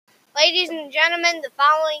Ladies and gentlemen, the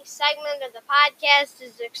following segment of the podcast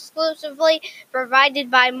is exclusively provided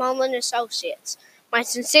by Mullen Associates. My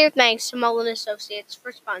sincere thanks to Mullen Associates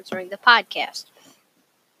for sponsoring the podcast.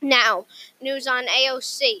 Now, news on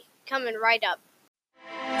AOC, coming right up.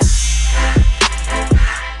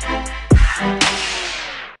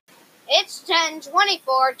 It's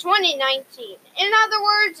 10/24/2019. In other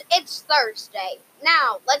words, it's Thursday.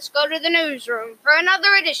 Now, let's go to the newsroom for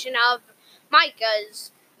another edition of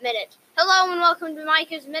Micah's Minute. Hello and welcome to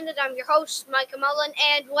Micah's Minute. I'm your host, Micah Mullen,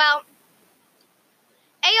 and,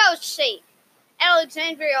 AOC,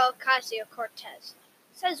 Alexandria Ocasio-Cortez,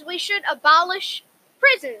 says we should abolish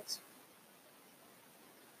prisons.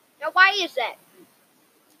 Now, why is that?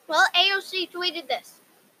 Well, AOC tweeted this.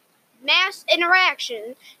 Mass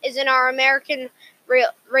interaction is in our American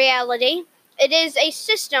reality. It is a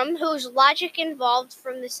system whose logic involved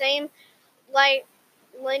from the same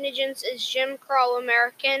lineages as Jim Crow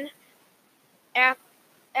American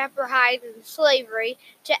apartheid and slavery.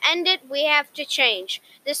 To end it, we have to change.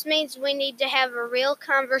 This means we need to have a real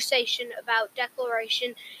conversation about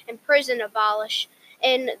declaration and prison abolish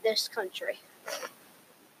in this country.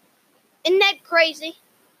 Isn't that crazy?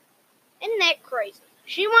 Isn't that crazy?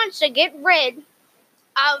 She wants to get rid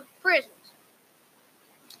of prisons.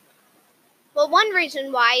 Well, one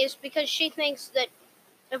reason why is because she thinks that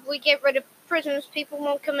if we get rid of prisons, people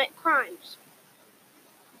won't commit crimes.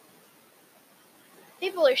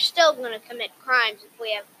 People are still going to commit crimes if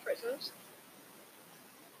we have prisons.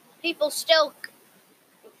 People,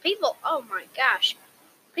 oh my gosh.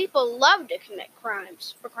 People love to commit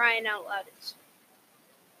crimes, for crying out loud.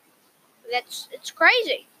 It's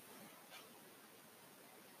crazy.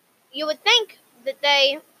 You would think that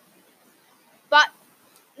but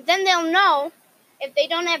then they'll know if they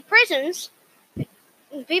don't have prisons,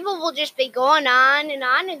 people will just be going on,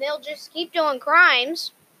 and they'll just keep doing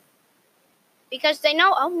crimes because they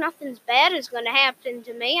know, nothing's bad is going to happen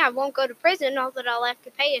to me. I won't go to prison, all that I'll have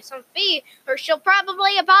to pay is some fee, or she'll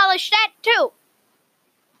probably abolish that too.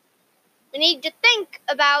 We need to think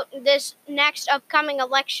about this next upcoming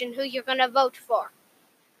election, who you're going to vote for.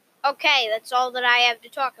 Okay, that's all that I have to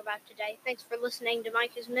talk about today. Thanks for listening to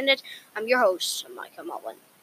Micah's Minute. I'm your host, Micah Mullen.